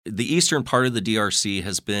The eastern part of the DRC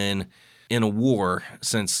has been in a war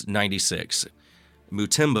since 96.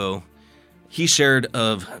 Mutombo, he shared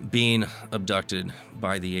of being abducted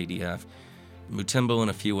by the ADF. Mutombo and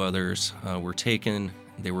a few others were taken.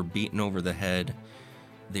 They were beaten over the head.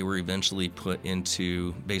 They were eventually put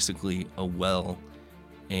into basically a well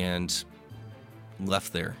and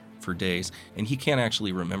left there for days. And he can't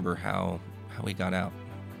actually remember how he got out.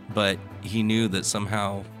 But he knew that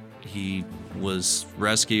somehow he was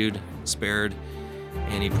rescued, spared,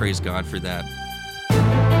 and he praised God for that.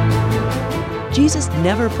 Jesus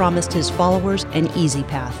never promised his followers an easy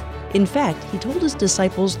path. In fact, he told his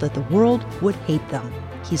disciples that the world would hate them.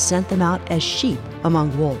 He sent them out as sheep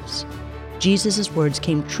among wolves. Jesus' words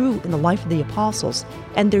came true in the life of the apostles,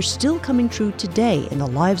 and they're still coming true today in the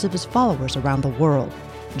lives of his followers around the world.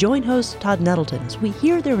 Join host Todd Nettleton as we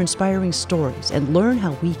hear their inspiring stories and learn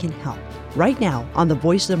how we can help. Right now on the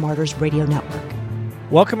Voice of the Martyrs Radio Network.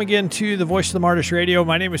 Welcome again to the Voice of the Martyrs Radio.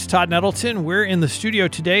 My name is Todd Nettleton. We're in the studio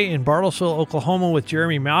today in Bartlesville, Oklahoma with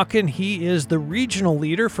Jeremy Malkin. He is the regional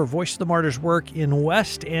leader for Voice of the Martyrs work in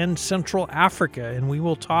West and Central Africa. And we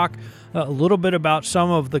will talk a little bit about some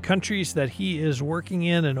of the countries that he is working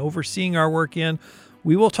in and overseeing our work in.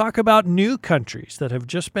 We will talk about new countries that have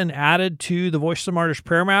just been added to the Voice of the Martyrs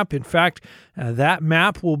prayer map. In fact, that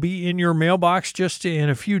map will be in your mailbox just in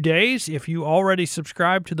a few days. If you already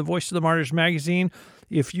subscribe to the Voice of the Martyrs magazine,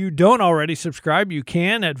 if you don't already subscribe, you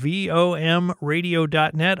can at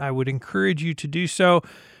vomradio.net. I would encourage you to do so.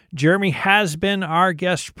 Jeremy has been our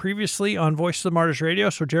guest previously on Voice of the Martyrs Radio.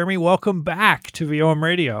 So, Jeremy, welcome back to VOM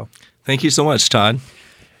Radio. Thank you so much, Todd.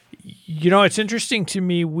 You know, it's interesting to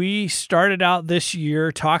me. We started out this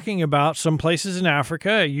year talking about some places in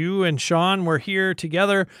Africa. You and Sean were here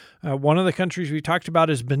together. One of the countries we talked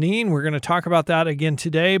about is Benin. We're going to talk about that again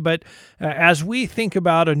today. But as we think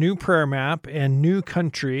about a new prayer map and new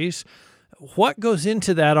countries, what goes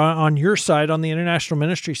into that on your side, on the international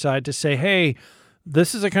ministry side, to say, hey,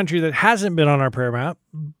 this is a country that hasn't been on our prayer map,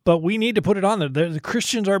 but we need to put it on there. The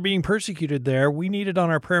Christians are being persecuted there. We need it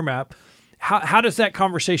on our prayer map. How does that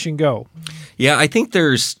conversation go? Yeah, I think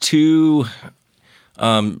there's two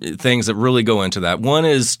things that really go into that. One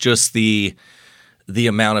is just the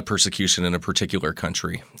amount of persecution in a particular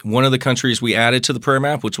country. One of the countries we added to the prayer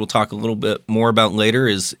map, which we'll talk a little bit more about later,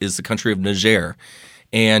 is the country of Niger.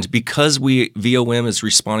 And because VOM is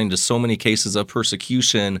responding to so many cases of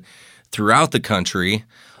persecution throughout the country,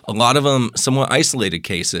 a lot of them somewhat isolated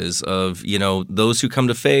cases of, those who come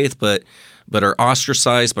to faith but are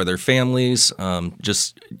ostracized by their families,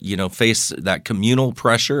 face that communal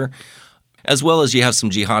pressure, as well as you have some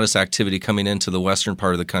jihadist activity coming into the western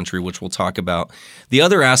part of the country, which we'll talk about. The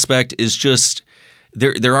other aspect is just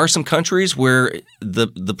there are some countries where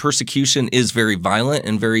the persecution is very violent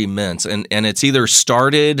and very immense, and it's either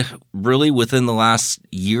started really within the last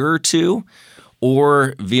year or two,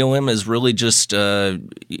 or VOM has really just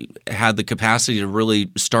had the capacity to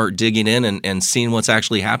really start digging in and seeing what's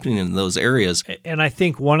actually happening in those areas. And I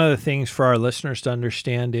think one of the things for our listeners to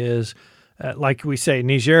understand is, like we say,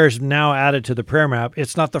 Niger is now added to the prayer map.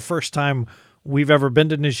 It's not the first time we've ever been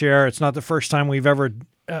to Niger. It's not the first time we've ever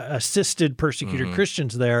assisted persecuted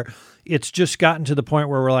Christians there. It's just gotten to the point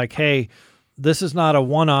where we're like, hey, this is not a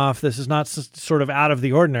one-off. This is not sort of out of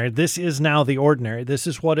the ordinary. This is now the ordinary. This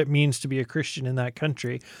is what it means to be a Christian in that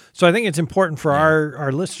country. So I think it's important for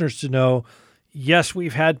our listeners to know, yes,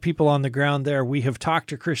 we've had people on the ground there. We have talked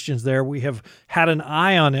to Christians there. We have had an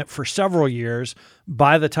eye on it for several years.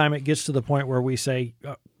 By the time it gets to the point where we say,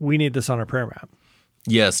 we need this on our prayer map.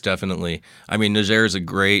 Yes, definitely. I mean, Niger is a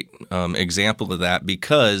great example of that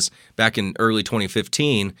because back in early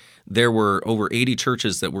 2015, there were over 80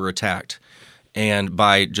 churches that were attacked, and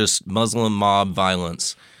by just Muslim mob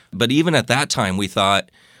violence. But even at that time, we thought,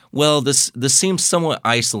 well, this seems somewhat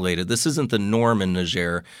isolated. This isn't the norm in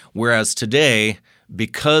Niger. Whereas today,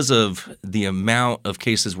 because of the amount of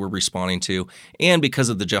cases we're responding to, and because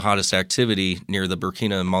of the jihadist activity near the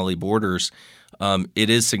Burkina and Mali borders, it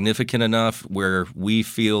is significant enough where we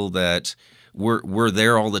feel that we're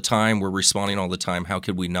there all the time, we're responding all the time. How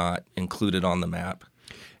could we not include it on the map?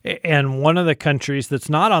 And one of the countries that's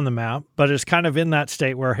not on the map, but is kind of in that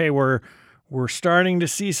state where, hey, we're starting to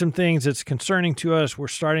see some things that's concerning to us, we're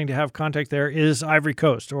starting to have contact there, is Ivory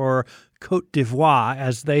Coast, or Côte d'Ivoire,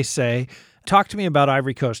 as they say. Talk to me about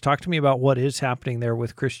Ivory Coast. Talk to me about what is happening there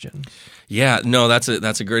with Christians. Yeah, no, that's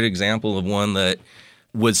a great example of one that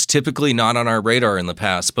was typically not on our radar in the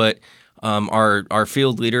past, but our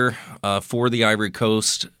field leader for the Ivory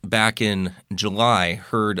Coast back in July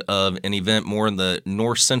heard of an event more in the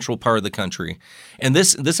north central part of the country, and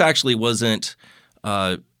this actually wasn't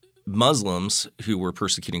Muslims who were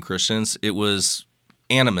persecuting Christians, it was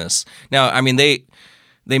animists. Now, I mean, they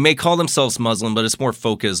may call themselves Muslim, but it's more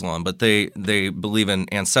folk Islam. But they believe in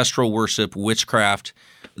ancestral worship, witchcraft.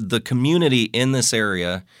 The community in this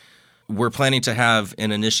area were planning to have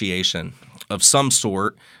an initiation of some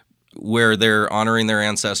sort where they're honoring their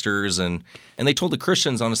ancestors, and they told the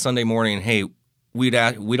Christians on a Sunday morning, hey, we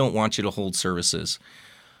don't want you to hold services.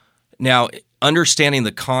 Now, understanding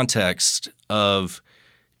the context of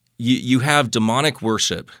you have demonic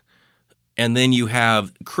worship, and then you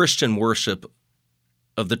have Christian worship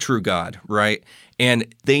of the true God, right?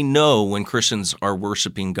 And they know when Christians are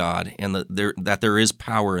worshiping God and that there is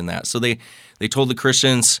power in that. So they told the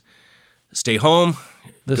Christians, stay home.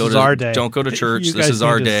 This is our day. Don't go to church. You this guys is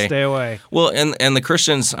our need to day. Stay away. Well, and the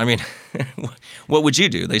Christians, I mean, what would you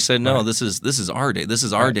do? They said, no, this is our day. This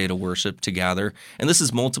is our day to worship, to gather. And this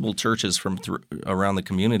is multiple churches from around the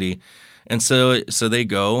community. And so they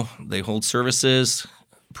go, they hold services,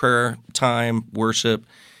 prayer time, worship,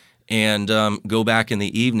 and go back in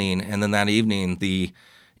the evening. And then that evening, the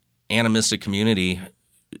animistic community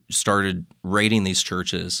started raiding these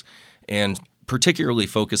churches and particularly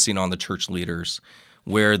focusing on the church leaders,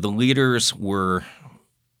 where the leaders were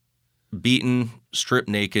beaten, stripped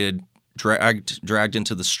naked, dragged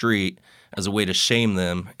into the street as a way to shame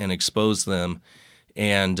them and expose them,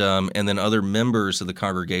 and then other members of the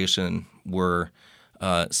congregation were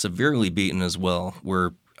severely beaten as well.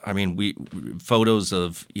 We photos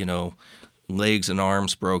of legs and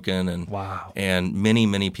arms broken, and wow, and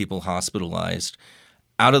many people hospitalized.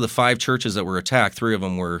 Out of the 5 churches that were attacked, 3 of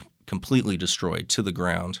them were completely destroyed to the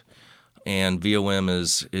ground. And VOM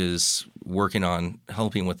is working on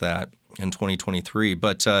helping with that in 2023.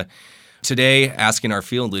 But today, asking our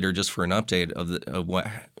field leader just for an update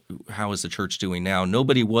how is the church doing now?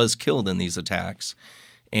 Nobody was killed in these attacks,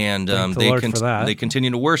 and they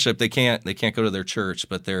continue to worship. They can't go to their church,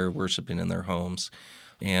 but they're worshiping in their homes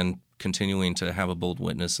and continuing to have a bold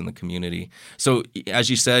witness in the community. So,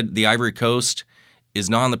 as you said, the Ivory Coast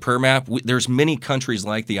is not on the prayer map. There's many countries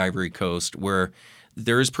like the Ivory Coast where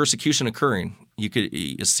there is persecution occurring.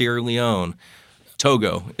 Sierra Leone,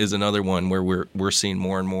 Togo is another one where we're seeing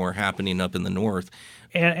more and more happening up in the north.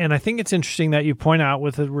 And I think it's interesting that you point out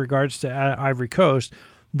with regards to Ivory Coast,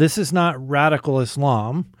 this is not radical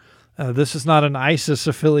Islam. This is not an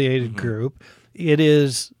ISIS-affiliated group.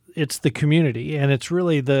 It's the community, and it's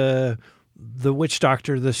really the witch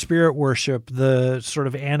doctor, the spirit worship, the sort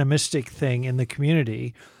of animistic thing in the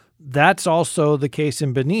community. That's also the case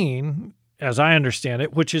in Benin, as I understand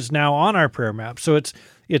it, which is now on our prayer map. So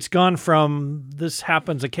it's gone from this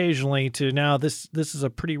happens occasionally to now this is a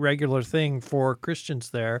pretty regular thing for Christians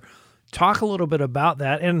there. Talk a little bit about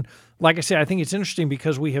that. And like I say, I think it's interesting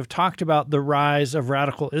because we have talked about the rise of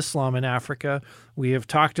radical Islam in Africa. We have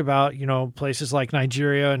talked about, places like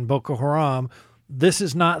Nigeria and Boko Haram. This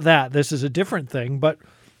is not that. This is a different thing. But,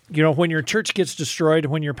 when your church gets destroyed,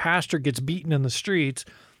 when your pastor gets beaten in the streets,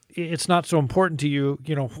 it's not so important to you,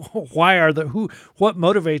 what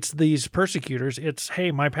motivates these persecutors? It's,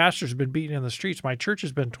 hey, my pastor's been beaten in the streets. My church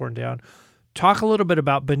has been torn down. Talk a little bit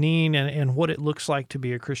about Benin and what it looks like to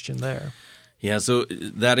be a Christian there. Yeah, so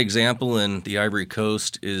that example in the Ivory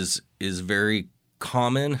Coast is very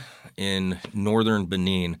common in northern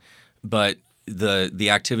Benin, but the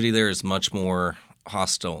activity there is much more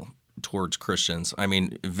hostile towards Christians. I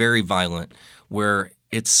mean, very violent, where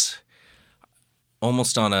it's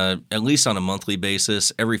almost at least on a monthly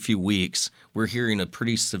basis, every few weeks, we're hearing of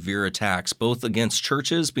pretty severe attacks, both against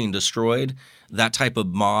churches being destroyed, that type of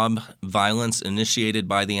mob violence initiated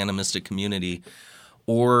by the animistic community,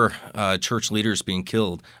 or church leaders being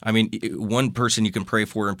killed. I mean, one person you can pray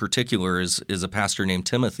for in particular is a pastor named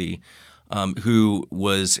Timothy, who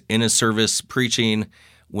was in his service preaching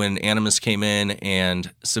when animists came in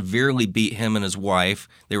and severely beat him and his wife.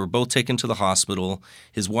 They were both taken to the hospital.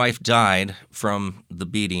 His wife died from the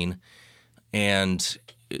beating, and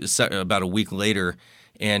about a week later,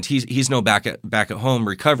 and he's now back at home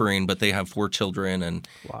recovering, but they have 4 children, and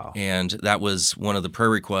wow. And that was one of the prayer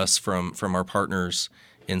requests from our partners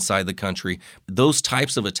inside the country. Those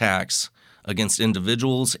types of attacks against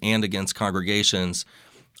individuals and against congregations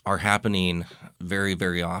are happening very,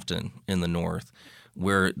 very often in the north,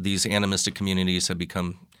 where these animistic communities have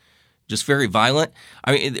become just very violent.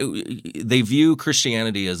 I mean, they view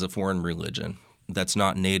Christianity as a foreign religion that's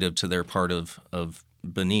not native to their part of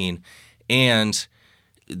Benin, and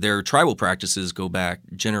their tribal practices go back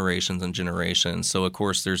generations and generations. So, of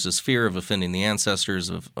course, there's this fear of offending the ancestors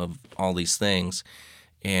of all these things,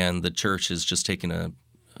 and the church is just taking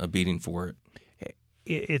a beating for it.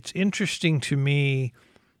 It's interesting to me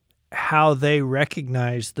how they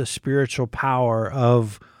recognize the spiritual power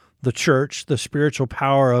of the church, the spiritual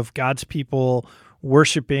power of God's people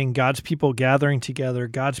worshiping, God's people gathering together,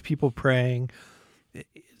 God's people praying. It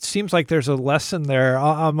seems like there's a lesson there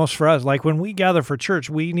almost for us. Like when we gather for church,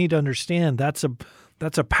 we need to understand that's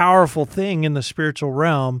a powerful thing in the spiritual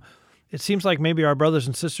realm. It seems like maybe our brothers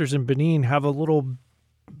and sisters in Benin have a little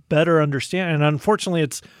better understanding. And unfortunately,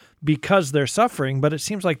 it's because they're suffering, but it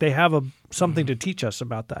seems like they have something to teach us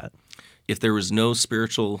about that. If there was no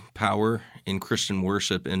spiritual power in Christian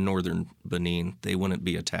worship in northern Benin, they wouldn't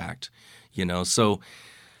be attacked. So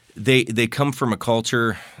they come from a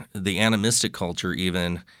culture, the animistic culture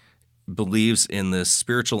even, believes in the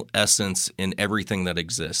spiritual essence in everything that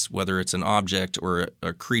exists, whether it's an object or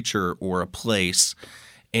a creature or a place.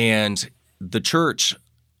 And the church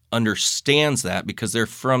understands that because they're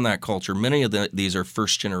from that culture. Many of these are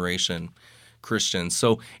first-generation Christians.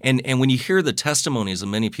 So, and when you hear the testimonies of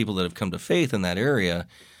many people that have come to faith in that area,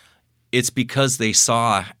 it's because they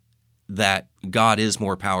saw that God is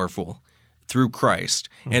more powerful through Christ.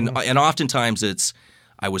 Mm-hmm. And oftentimes it's,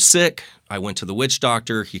 I was sick, I went to the witch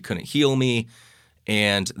doctor, he couldn't heal me,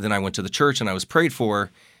 and then I went to the church and I was prayed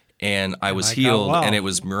for, and I was healed, and it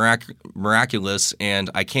was miraculous, and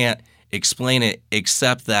I can't explain it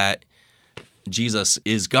except that Jesus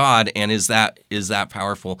is God, and is that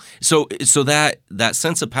powerful. So that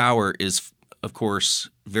sense of power is, of course,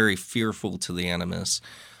 very fearful to the animus.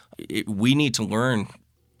 We need to learn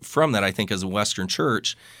from that, I think, as a Western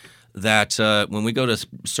church, that when we go to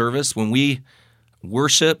service, when we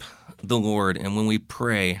worship the Lord and when we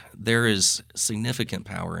pray, there is significant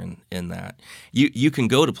power in that. You can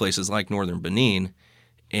go to places like northern Benin,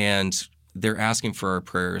 and they're asking for our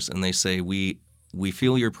prayers, and they say, we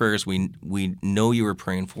feel your prayers, we know you are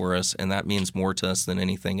praying for us, and that means more to us than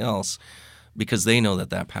anything else, because they know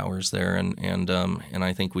that power is there, and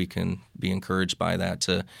I think we can be encouraged by that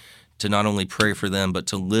to not only pray for them, but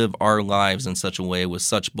to live our lives in such a way with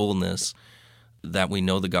such boldness that we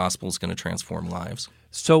know the gospel is going to transform lives.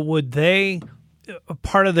 So would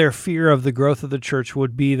part of their fear of the growth of the church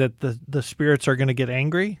would be that the spirits are going to get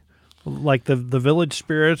angry? Like the village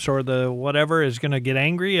spirits or the whatever is going to get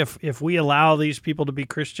angry if we allow these people to be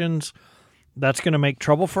Christians, that's going to make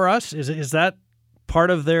trouble for us? Is that part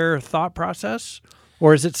of their thought process?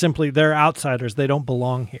 Or is it simply they're outsiders, they don't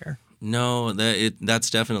belong here? No, that's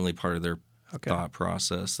definitely part of their thought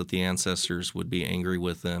process, that the ancestors would be angry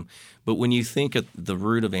with them. But when you think at the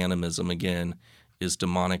root of animism, again, is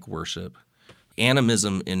demonic worship.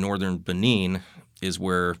 Animism in northern Benin is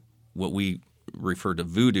where what we refer to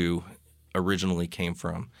voodoo originally came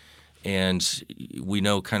from. And we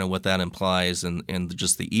know kind of what that implies and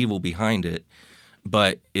just the evil behind it.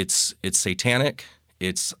 But it's satanic.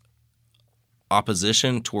 It's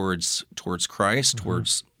opposition towards Christ, mm-hmm.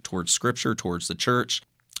 towards Scripture, towards the church.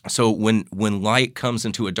 So when light comes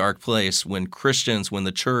into a dark place, when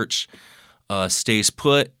the church stays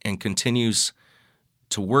put and continues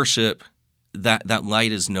to worship, that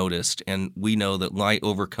light is noticed, and we know that light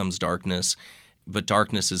overcomes darkness, but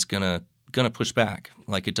darkness is gonna push back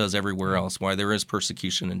like it does everywhere else. Why there is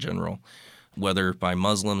persecution in general, whether by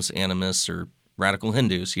Muslims, animists, or radical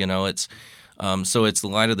Hindus. It's so it's the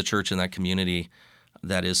light of the church in that community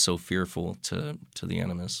that is so fearful to the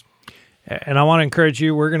animus. And I want to encourage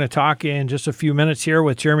you, we're going to talk in just a few minutes here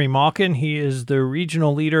with Jeremy Malkin. He is the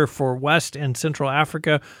regional leader for West and Central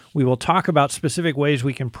Africa. We will talk about specific ways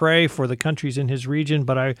we can pray for the countries in his region,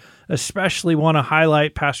 but I especially want to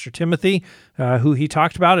highlight Pastor Timothy, who he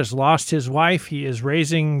talked about has lost his wife. He is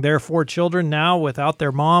raising their 4 children now without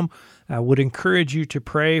their mom. I would encourage you to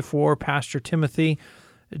pray for Pastor Timothy.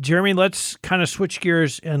 Jeremy, let's kind of switch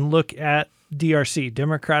gears and look at DRC,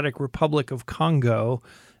 Democratic Republic of Congo.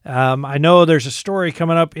 I know there's a story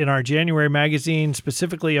coming up in our January magazine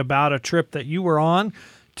specifically about a trip that you were on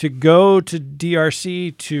to go to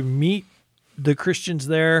DRC to meet the Christians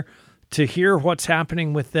there, to hear what's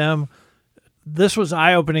happening with them. This was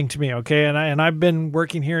eye-opening to me, okay? And I've been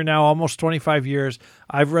working here now almost 25 years.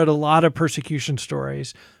 I've read a lot of persecution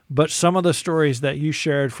stories, but some of the stories that you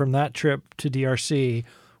shared from that trip to DRC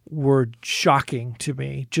were shocking to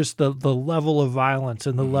me, just the level of violence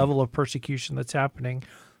and the level of persecution that's happening.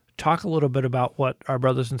 Talk a little bit about what our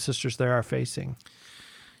brothers and sisters there are facing.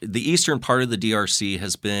 The eastern part of the DRC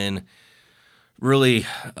has been really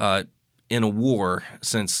in a war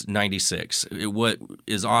since 96, what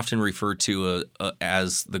is often referred to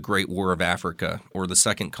as the Great War of Africa or the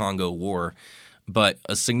Second Congo War, but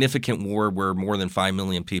a significant war where more than 5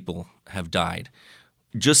 million people have died.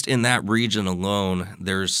 Just in that region alone,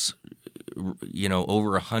 there's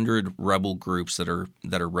over 100 rebel groups that are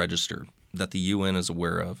registered. that the UN is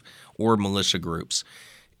aware of, or militia groups.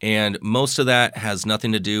 And most of that has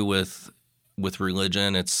nothing to do with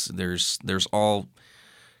religion. There's all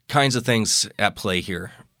kinds of things at play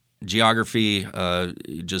here. Geography,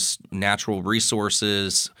 just natural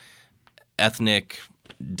resources, ethnic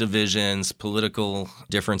divisions, political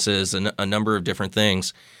differences, and a number of different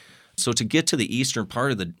things. So to get to the eastern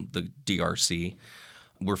part of the DRC,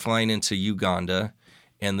 we're flying into Uganda,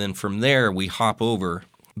 and then from there we hop over.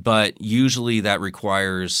 But usually that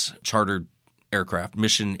requires chartered aircraft,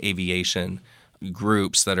 mission aviation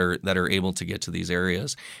groups that are able to get to these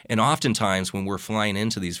areas. And oftentimes when we're flying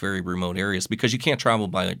into these very remote areas, because you can't travel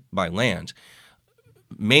by land,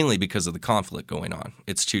 mainly because of the conflict going on,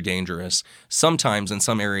 it's too dangerous. Sometimes in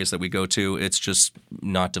some areas that we go to, it's just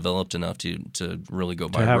not developed enough to really go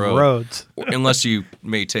by roads. Unless you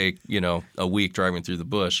may take, a week driving through the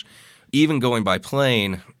bush. Even going by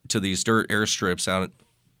plane to these dirt airstrips out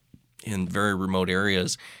in very remote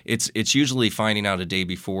areas, it's usually finding out a day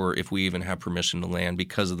before if we even have permission to land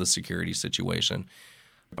because of the security situation.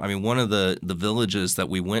 I mean, one of the villages that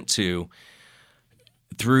we went to,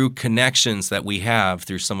 through connections that we have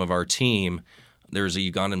through some of our team, there's a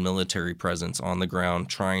Ugandan military presence on the ground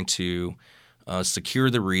trying to secure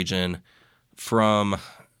the region from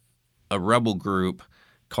a rebel group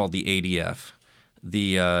called the ADF,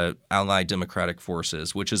 the Allied Democratic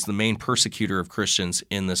Forces, which is the main persecutor of Christians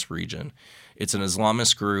in this region. It's an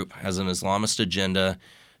Islamist group, has an Islamist agenda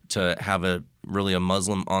to have a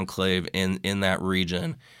Muslim enclave in that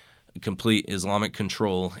region, complete Islamic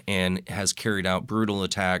control, and has carried out brutal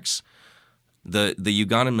attacks. The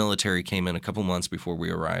Ugandan military came in a couple months before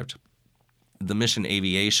we arrived. The mission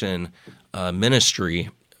aviation ministry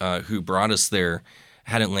who brought us there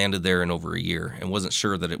hadn't landed there in over a year and wasn't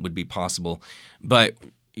sure that it would be possible. But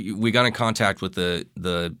we got in contact with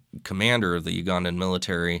the commander of the Ugandan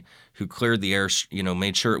military, who cleared the air,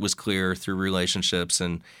 made sure it was clear through relationships,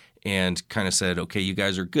 and kind of said, okay, you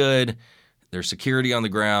guys are good. There's security on the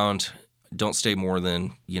ground. Don't stay more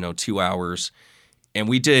than 2 hours. And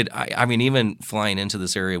we did. I mean, even flying into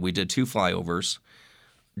this area, we did 2 flyovers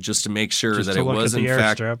just to make sure that it was in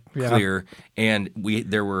fact clear. And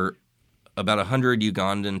there were about 100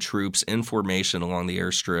 Ugandan troops in formation along the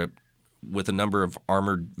airstrip with a number of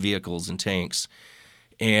armored vehicles and tanks.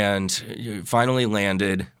 And finally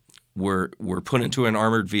landed. We're put into an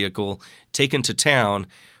armored vehicle, taken to town,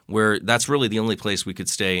 where that's really the only place we could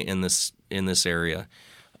stay in this area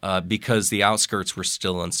because the outskirts were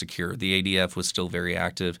still unsecure. The ADF was still very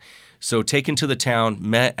active. So taken to the town,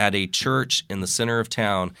 met at a church in the center of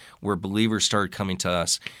town where believers started coming to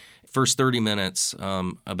us. First 30 minutes,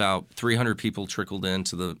 about 300 people trickled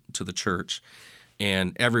into the church,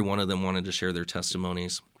 and every one of them wanted to share their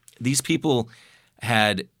testimonies. These people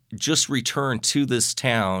had just returned to this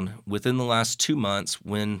town within the last 2 months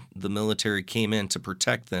when the military came in to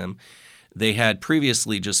protect them. They had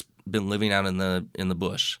previously just been living out in the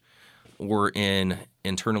bush or in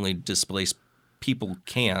internally displaced people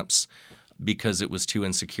camps because it was too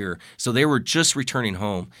insecure. So they were just returning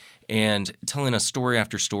home and telling us story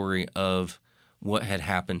after story of what had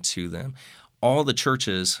happened to them. All the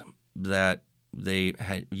churches that they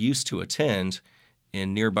had used to attend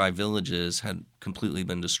in nearby villages had completely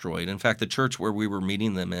been destroyed. In fact, the church where we were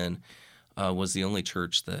meeting them in was the only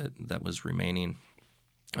church that was remaining.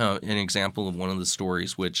 An example of one of the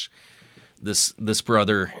stories, which this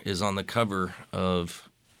brother is on the cover of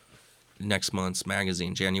next month's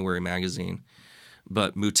magazine, January magazine.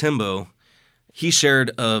 But Mutimbo, he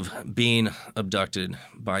shared of being abducted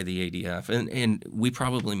by the ADF. And we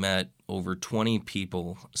probably met over 20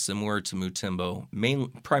 people similar to Mutimbo,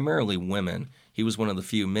 primarily women. He was one of the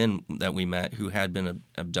few men that we met who had been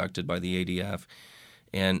abducted by the ADF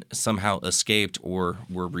and somehow escaped or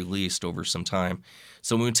were released over some time.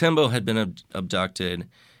 So Mutimbo had been abducted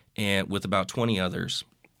and with about 20 others.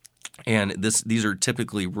 And these are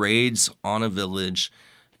typically raids on a village,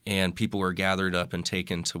 and people are gathered up and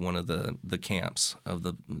taken to one of the camps of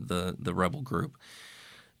the rebel group.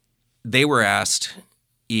 They were asked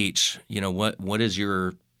each, what is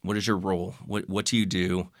your role? What do you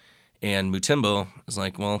do? And Mutimbo is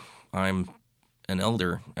like, well, I'm an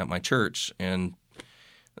elder at my church, and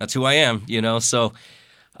that's who I am, So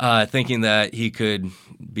thinking that he could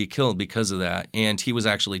be killed because of that. And he was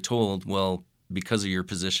actually told, well, because of your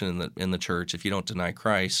position in the church, if you don't deny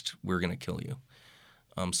Christ, we're going to kill you.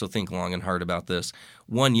 So think long and hard about this.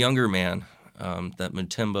 One younger man that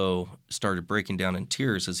Mutimbo started breaking down in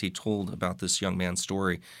tears as he told about this young man's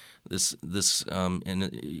story, this Saeed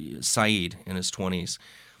in his 20s.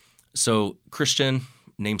 So Christian,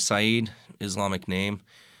 named Saeed, Islamic name,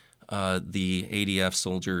 the ADF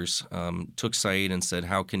soldiers took Saeed and said,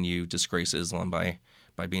 "How can you disgrace Islam by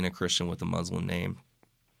being a Christian with a Muslim name?"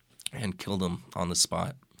 and killed him on the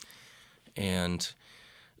spot. And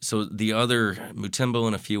so the other, Mutombo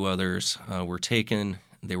and a few others, were taken.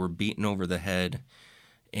 They were beaten over the head,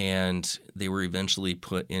 and they were eventually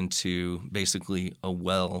put into basically a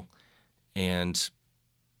well and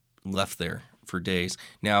left there for days.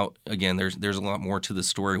 Now, again, there's a lot more to the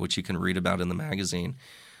story, which you can read about in the magazine.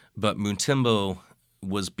 But Mutombo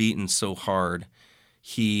was beaten so hard,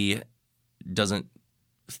 he doesn't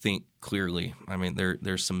think clearly. I mean,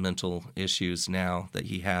 there's some mental issues now that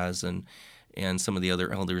he has, and some of the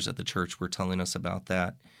other elders at the church were telling us about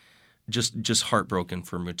that. Just heartbroken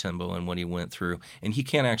for Mutombo and what he went through, and he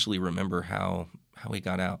can't actually remember how he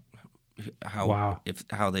got out. If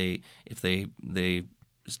they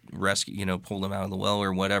rescue, pulled him out of the well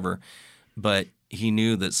or whatever, but he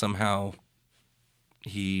knew that somehow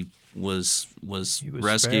he was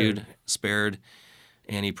rescued, spared,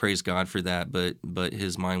 and he praised God for that. But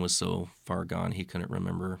his mind was so far gone he couldn't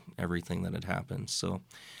remember everything that had happened. So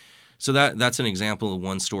that's an example of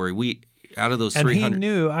one story. Out of those 300, and he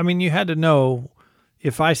knew. I mean, you had to know.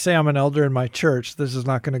 If I say I'm an elder in my church, this is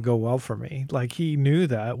not going to go well for me. Like, he knew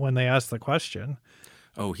that when they asked the question.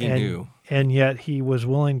 Oh, he knew. And yet he was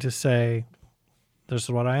willing to say, "This is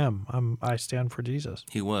what I am. I stand for Jesus."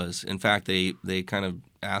 He was. In fact, they kind of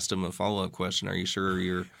asked him a follow-up question. Are you sure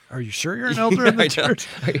you're an elder in the church?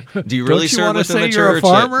 Do you really serve within the you're church? A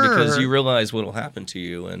farmer, because you realize what will happen to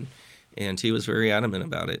you. And he was very adamant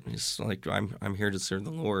about it. He's like, I'm here to serve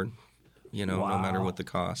the Lord, no matter what the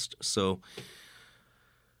cost. So,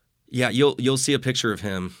 yeah, you'll see a picture of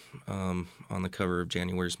him on the cover of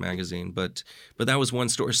January's magazine. But that was one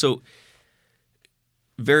story. So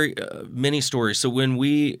very many stories. So when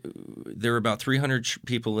there were about 300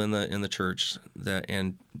 people in the church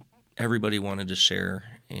and everybody wanted to share.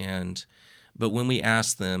 But when we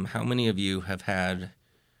asked them, how many of you have had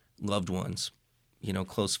loved ones,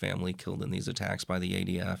 close family killed in these attacks by the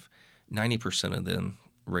ADF, 90% of them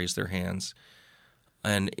raised their hands.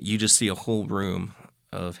 And you just see a whole room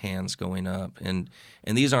of hands going up, and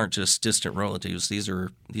these aren't just distant relatives. These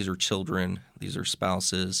are children. These are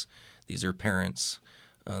spouses. These are parents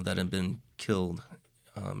that have been killed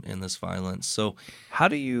in this violence. So, how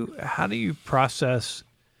do you process?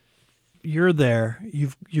 You're there.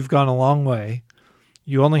 You've gone a long way.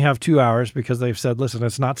 You only have 2 hours because they've said, "Listen,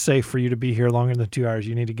 it's not safe for you to be here longer than 2 hours.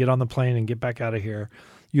 You need to get on the plane and get back out of here."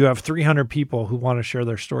 You have 300 people who want to share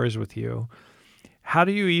their stories with you. How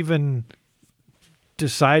do you even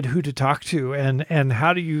decide who to talk to, and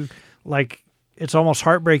how do you, it's almost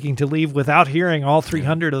heartbreaking to leave without hearing all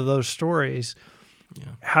 300 of those stories. Yeah.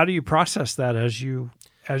 How do you process that as you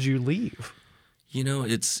leave?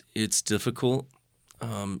 It's difficult.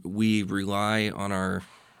 We rely on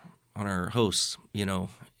our hosts,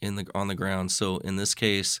 on the ground. So in this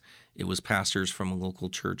case, it was pastors from a local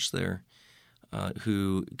church there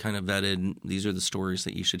who kind of vetted, these are the stories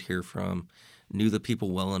that you should hear from, knew the people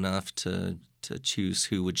well enough to choose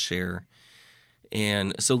who would share.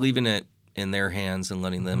 And so leaving it in their hands and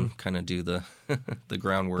letting them kind of do the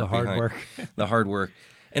groundwork, the hard work.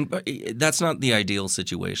 But that's not the ideal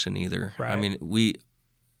situation either. Right. I mean, we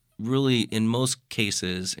really, in most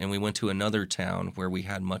cases, and we went to another town where we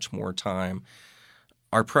had much more time,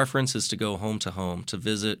 our preference is to go home to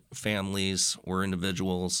visit families or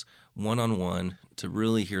individuals one-on-one, to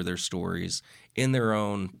really hear their stories in their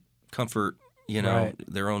own comfort, right.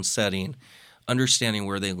 Their own setting, understanding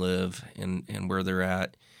where they live and where they're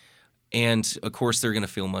at. And, of course, they're going to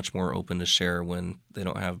feel much more open to share when they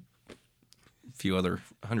don't have a few other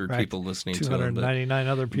 100 people listening to them. 299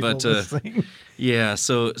 other people listening. Yeah,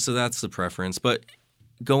 so that's the preference. But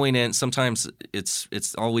going in, sometimes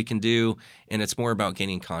it's all we can do, and it's more about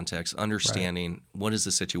gaining context, understanding what is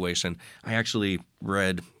the situation. I actually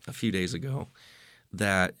read a few days ago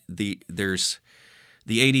that there's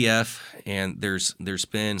the ADF and there's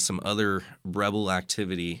been some other rebel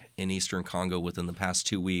activity in Eastern Congo within the past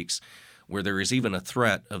 2 weeks where there is even a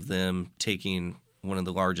threat of them taking one of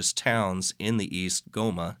the largest towns in the east,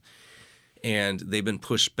 Goma, and they've been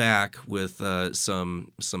pushed back with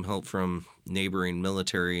some help from neighboring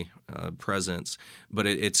military presence, but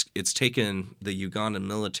it's taken the Ugandan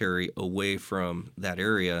military away from that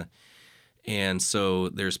area, and so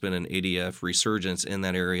there's been an ADF resurgence in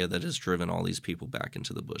that area that has driven all these people back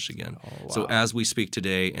into the bush again. Oh, wow. So as we speak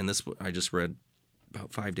today, and this I just read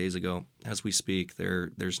about 5 days ago, as we speak,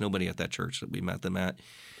 there's nobody at that church that we met them at,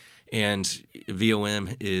 and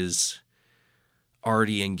VOM is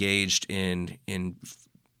already engaged in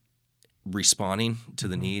responding to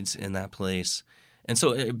the needs in that place. And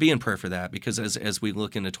so be in prayer for that, because as we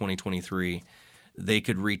look into 2023, they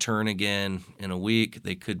could return again in a week.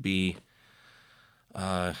 They could be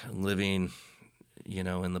living,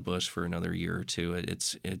 in the bush for another year or two.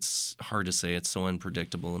 It's hard to say. It's so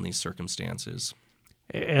unpredictable in these circumstances.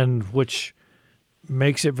 And which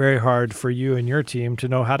makes it very hard for you and your team to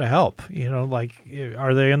know how to help.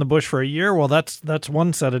 Are they in the bush for a year? Well, that's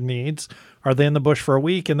one set of needs. Are they in the bush for a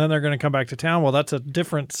week and then they're going to come back to town? Well, that's a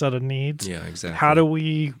different set of needs. Yeah, exactly. How do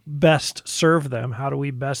we best serve them? How do we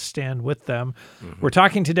best stand with them? Mm-hmm. We're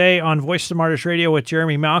talking today on Voice of the Martyrs Radio with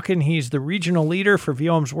Jeremy Malkin. He's the regional leader for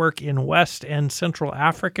VOM's work in West and Central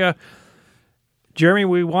Africa. Jeremy,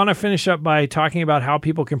 we want to finish up by talking about how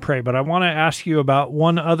people can pray, but I want to ask you about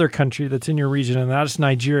one other country that's in your region, and that's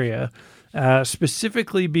Nigeria,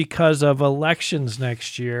 specifically because of elections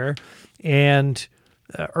next year. And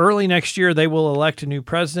early next year, they will elect a new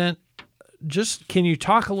president. Just can you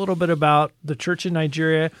talk a little bit about the church in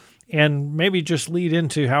Nigeria and maybe just lead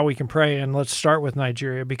into how we can pray? And let's start with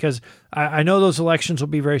Nigeria, because I know those elections will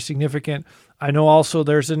be very significant. I know also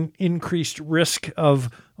there's an increased risk of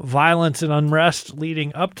violence and unrest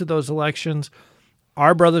leading up to those elections.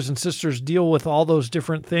 Our brothers and sisters deal with all those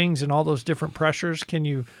different things and all those different pressures. Can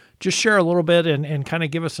you just share a little bit and kind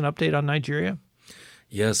of give us an update on Nigeria?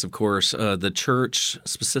 Yes, of course. The church,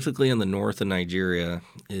 specifically in the north of Nigeria,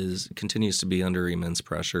 continues to be under immense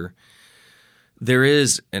pressure. There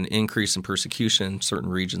is an increase in persecution in certain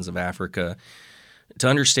regions of Africa. To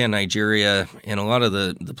understand Nigeria and a lot of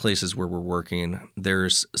the places where we're working,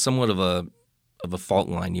 there's somewhat of a fault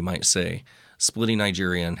line, you might say, splitting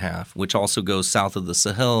Nigeria in half, which also goes south of the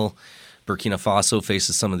Sahel. Burkina Faso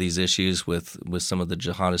faces some of these issues with some of the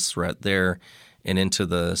jihadist threat there, and into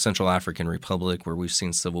the Central African Republic, where we've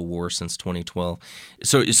seen civil war since 2012.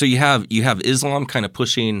 So you have Islam kind of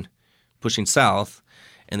pushing south,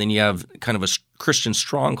 and then you have kind of a Christian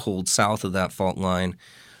stronghold south of that fault line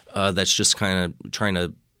that's just kind of trying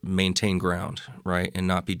to maintain ground, right, and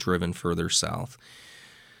not be driven further south.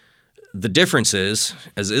 The difference is,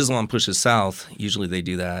 as Islam pushes south, usually they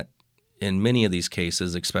do that in many of these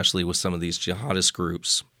cases, especially with some of these jihadist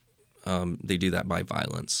groups, they do that by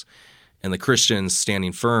violence. And the Christians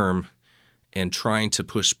standing firm and trying to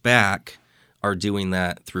push back are doing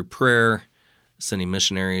that through prayer, sending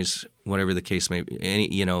missionaries, whatever the case may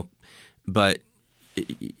be, But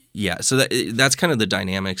yeah, so that's kind of the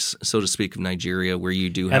dynamics, so to speak, of Nigeria, where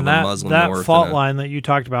you do have a Muslim north. That fault line that you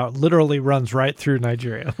talked about literally runs right through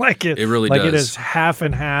Nigeria. It really does. It is half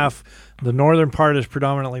and half. The northern part is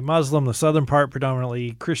predominantly Muslim, the southern part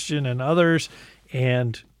predominantly Christian and others,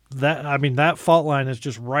 and that fault line is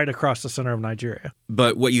just right across the center of Nigeria.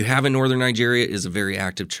 But what you have in northern Nigeria is a very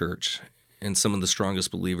active church and some of the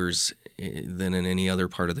strongest believers than in any other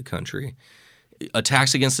part of the country.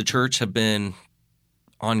 Attacks against the church have been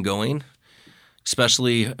ongoing,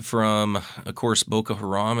 especially from, of course, Boko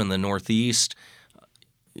Haram in the northeast.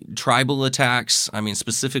 Tribal attacks,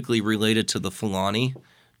 specifically related to the Fulani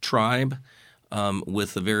tribe,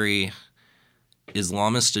 with a very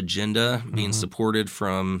Islamist agenda being supported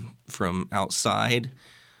from outside,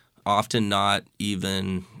 often not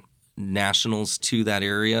even nationals to that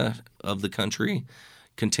area of the country,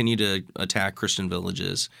 continue to attack Christian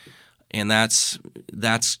villages. And that's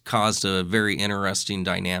caused a very interesting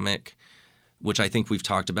dynamic, which I think we've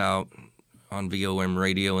talked about on VOM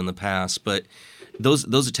radio in the past. But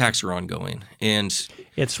those attacks are ongoing, and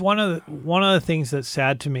it's one of the things that's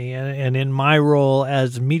sad to me. And in my role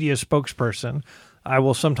as media spokesperson, I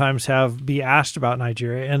will sometimes be asked about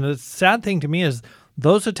Nigeria. And the sad thing to me is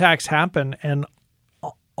those attacks happen and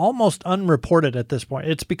almost unreported at this point.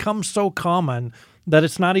 It's become so common that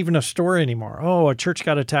it's not even a story anymore. Oh, a church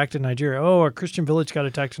got attacked in Nigeria. Oh, a Christian village got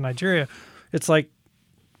attacked in Nigeria. It's like,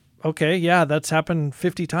 okay, yeah, that's happened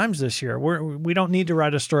 50 times this year. We don't need to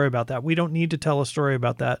write a story about that. We don't need to tell a story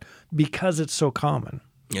about that because it's so common.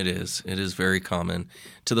 It is. It is very common,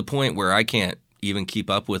 to the point where I can't even keep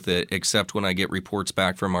up with it, except when I get reports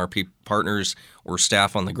back from our partners or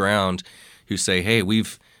staff on the ground who say, hey,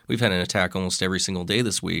 we've had an attack almost every single day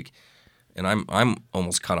this week. And I'm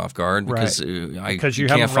almost caught off guard because I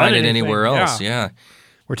can't find it anywhere else. Yeah.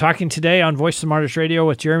 We're talking today on Voice of the Martyrs Radio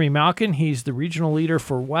with Jeremy Malkin. He's the regional leader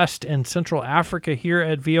for West and Central Africa here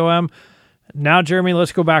at VOM. Now, Jeremy,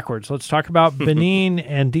 let's go backwards. Let's talk about Benin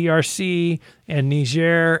and DRC and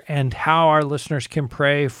Niger and how our listeners can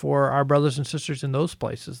pray for our brothers and sisters in those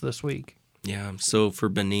places this week. Yeah. So for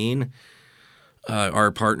Benin,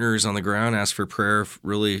 our partners on the ground ask for prayer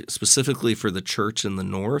really specifically for the church in the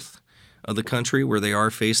north of the country, where they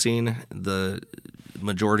are facing the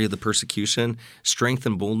majority of the persecution, strength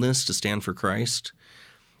and boldness to stand for Christ.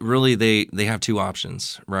 really they have two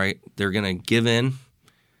options, right? They're going to give in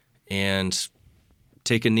and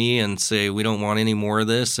take a knee and say, we don't want any more of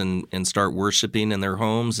this, and start worshiping in their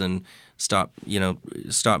homes and stop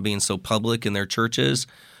being so public in their churches.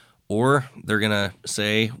 Or they're going to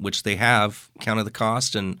say, which they have, counted the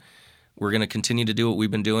cost, and we're going to continue to do what we've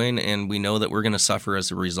been doing, and we know that we're going to suffer as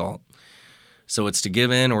a result. So it's to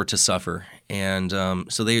give in or to suffer. And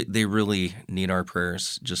so they really need our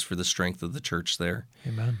prayers just for the strength of the church there.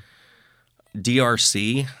 Amen.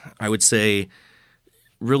 DRC, I would say,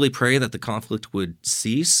 really pray that the conflict would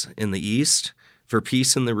cease in the east, for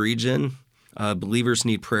peace in the region. Believers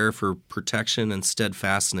need prayer for protection and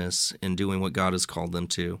steadfastness in doing what God has called them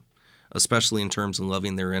to, especially in terms of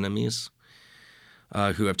loving their enemies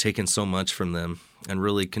who have taken so much from them, and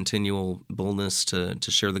really continual boldness to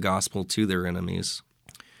share the gospel to their enemies.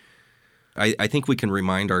 I think we can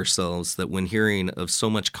remind ourselves that when hearing of so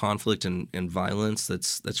much conflict and violence,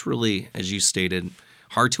 that's really, as you stated,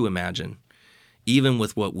 hard to imagine. Even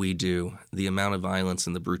with what we do, the amount of violence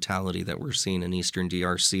and the brutality that we're seeing in Eastern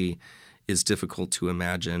DRC is difficult to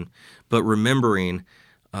imagine. But remembering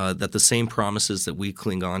that the same promises that we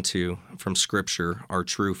cling on to from Scripture are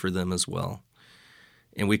true for them as well.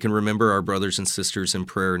 And we can remember our brothers and sisters in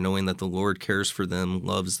prayer, knowing that the Lord cares for them,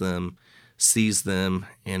 loves them, sees them,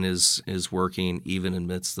 and is working even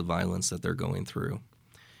amidst the violence that they're going through.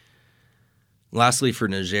 Lastly, for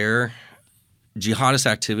Niger, jihadist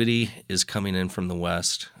activity is coming in from the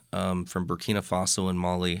west, from Burkina Faso and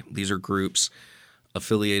Mali. These are groups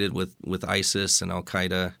affiliated with ISIS and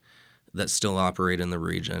Al-Qaeda that still operate in the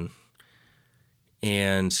region.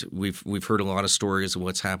 And we've heard a lot of stories of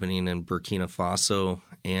what's happening in Burkina Faso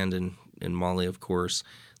and in Mali, of course.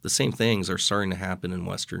 The same things are starting to happen in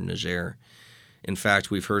western Niger. In fact,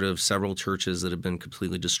 we've heard of several churches that have been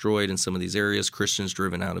completely destroyed in some of these areas, Christians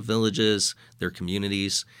driven out of villages, their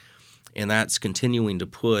communities, and that's continuing to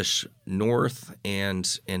push north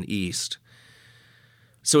and east.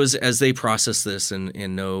 So as they process this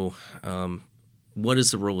and know what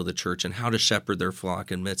is the role of the church and how to shepherd their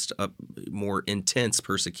flock amidst a more intense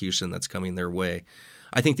persecution that's coming their way,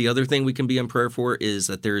 I think the other thing we can be in prayer for is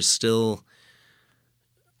that there's still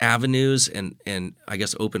avenues and I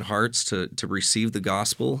guess open hearts to receive the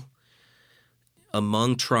gospel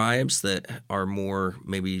among tribes that are more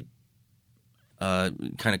maybe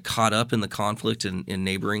kind of caught up in the conflict in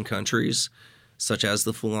neighboring countries, such as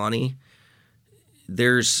the Fulani.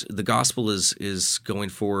 The gospel is going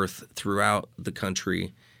forth throughout the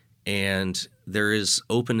country, and there is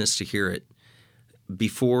openness to hear it.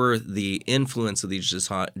 Before the influence of these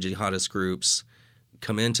jihadist groups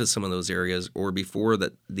come into some of those areas, or before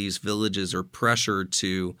that these villages are pressured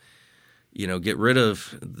to, get rid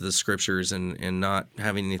of the scriptures and not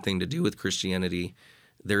having anything to do with Christianity,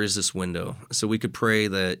 there is this window. So we could pray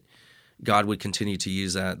that God would continue to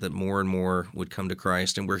use that more and more would come to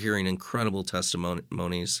Christ. And we're hearing incredible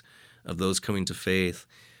testimonies of those coming to faith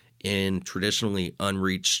in traditionally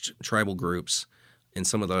unreached tribal groups in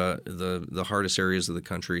some of the hardest areas of the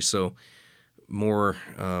country. So more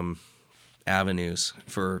avenues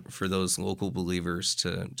for those local believers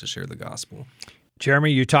to share the gospel.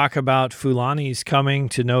 Jeremy, you talk about Fulanis coming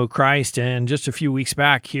to know Christ, and just a few weeks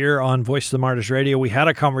back here on Voice of the Martyrs Radio, we had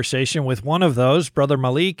a conversation with one of those, Brother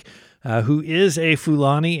Malik, who is a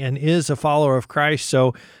Fulani and is a follower of Christ.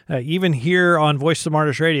 So even here on Voice of the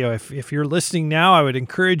Martyrs Radio, if you're listening now, I would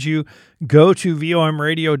encourage you, go to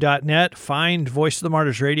vomradio.net, find Voice of the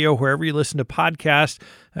Martyrs Radio wherever you listen to podcasts,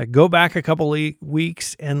 go back a couple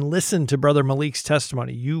weeks and listen to Brother Malik's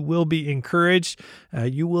testimony. You will be encouraged.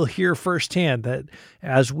 You will hear firsthand that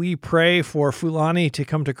as we pray for Fulani to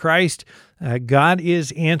come to Christ, God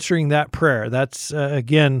is answering that prayer. That's,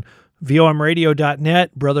 again,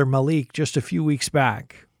 vomradio.net, Brother Malik, just a few weeks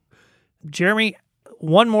back. Jeremy,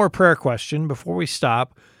 one more prayer question before we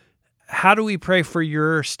stop. How do we pray for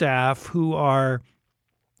your staff who are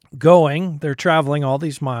they're traveling all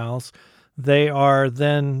these miles, they're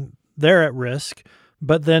at risk,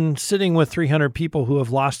 but then sitting with 300 people who have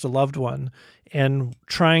lost a loved one and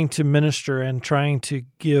trying to minister and trying to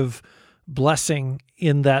give blessing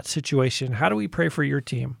in that situation? How do we pray for your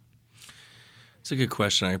team? It's a good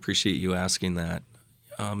question. I appreciate you asking that.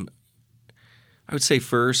 I would say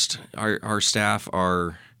first, our staff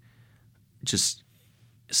are just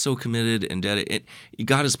so committed and dedicated.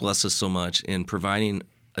 God has blessed us so much in providing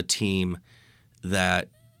a team that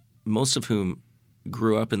most of whom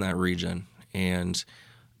grew up in that region and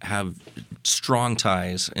have strong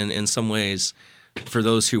ties. And in some ways, for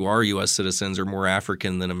those who are U.S. citizens, are more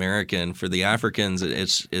African than American. For the Africans,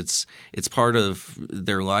 it's part of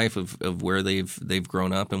their life of where they've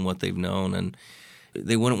grown up and what they've known.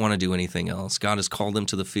 they wouldn't want to do anything else. God has called them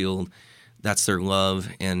to the field. That's their love,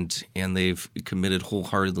 and they've committed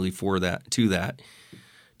wholeheartedly to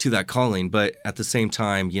that calling. But at the same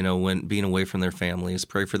time, when being away from their families,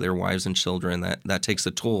 pray for their wives and children. That takes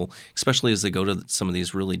a toll, especially as they go to some of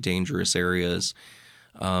these really dangerous areas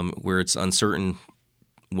where it's uncertain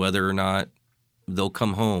whether or not they'll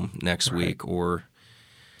come home next week,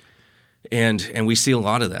 and we see a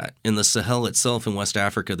lot of that in the Sahel itself in West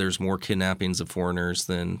Africa. There's more kidnappings of foreigners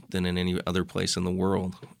than in any other place in the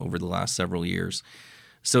world over the last several years.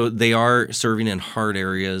 So they are serving in hard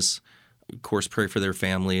areas. Of course, pray for their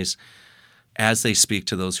families as they speak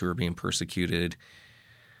to those who are being persecuted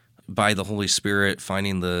by the Holy Spirit,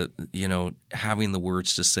 finding having the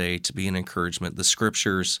words to say, to be an encouragement, the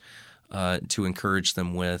scriptures to encourage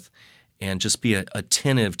them with, and just be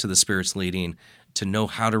attentive to the Spirit's leading, to know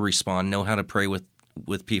how to respond, know how to pray with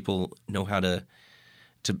people, know how to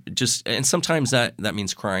just, and sometimes that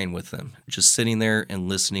means crying with them, just sitting there and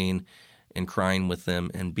listening and crying with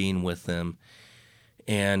them and being with them.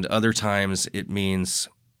 And other times it means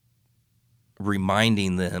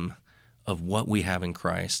reminding them of what we have in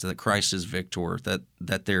Christ, that Christ is victor,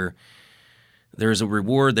 that there is a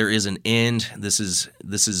reward, there is an end. This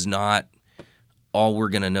is not all we're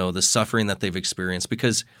going to know, the suffering that they've experienced,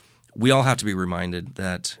 because we all have to be reminded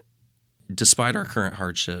that despite our current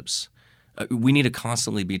hardships, we need to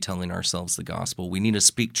constantly be telling ourselves the gospel. We need to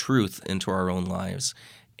speak truth into our own lives.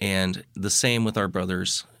 And the same with our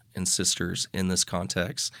brothers and sisters in this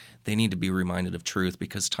context. They need to be reminded of truth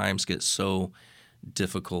because times get so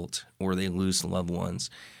difficult or they lose loved ones.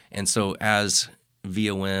 And so as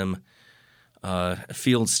VOM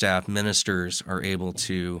field staff ministers are able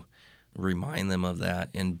to remind them of that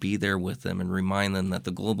and be there with them and remind them that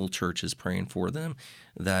the global church is praying for them,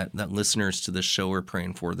 that listeners to this show are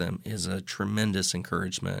praying for them, is a tremendous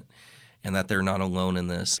encouragement, and that they're not alone in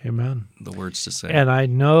this. Amen. The words to say. And I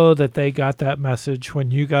know that they got that message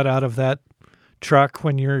when you got out of that truck,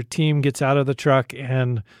 when your team gets out of the truck,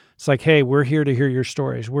 and it's like, hey, we're here to hear your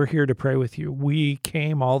stories. We're here to pray with you. We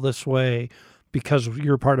came all this way because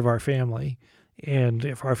you're part of our family. And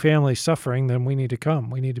if our family's suffering, then we need to come.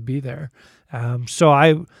 We need to be there. So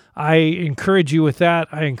I encourage you with that.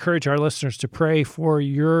 I encourage our listeners to pray for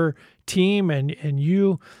your team and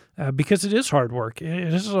you because it is hard work.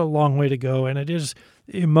 It is a long way to go, and it is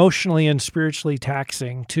emotionally and spiritually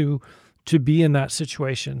taxing to be in that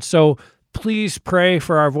situation. So please pray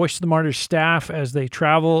for our Voice of the Martyrs staff as they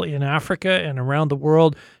travel in Africa and around the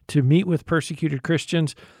world to meet with persecuted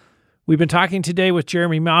Christians. We've been talking today with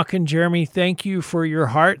Jeremy Malkin. Jeremy, thank you for your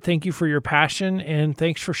heart. Thank you for your passion. And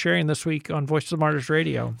thanks for sharing this week on Voice of the Martyrs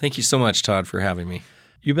Radio. Thank you so much, Todd, for having me.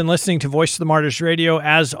 You've been listening to Voice of the Martyrs Radio.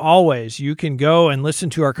 As always, you can go and listen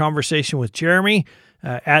to our conversation with Jeremy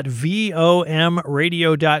at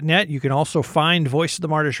vomradio.net. You can also find Voice of the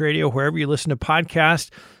Martyrs Radio wherever you listen to podcasts.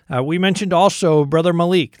 We mentioned also Brother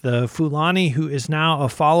Malik, the Fulani, who is now a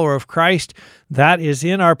follower of Christ. That is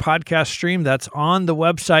in our podcast stream. That's on the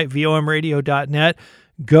website, vomradio.net.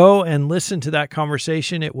 Go and listen to that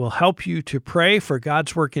conversation. It will help you to pray for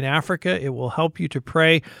God's work in Africa. It will help you to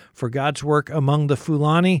pray for God's work among the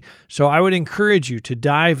Fulani. So I would encourage you to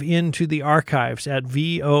dive into the archives at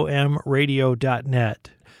vomradio.net.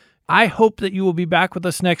 I hope that you will be back with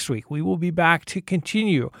us next week. We will be back to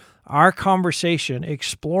continue our conversation,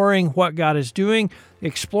 exploring what God is doing,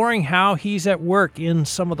 exploring how He's at work in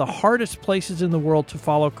some of the hardest places in the world to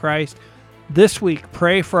follow Christ. This week,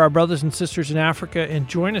 pray for our brothers and sisters in Africa, and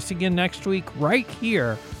join us again next week right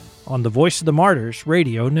here on the Voice of the Martyrs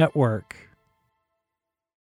Radio Network.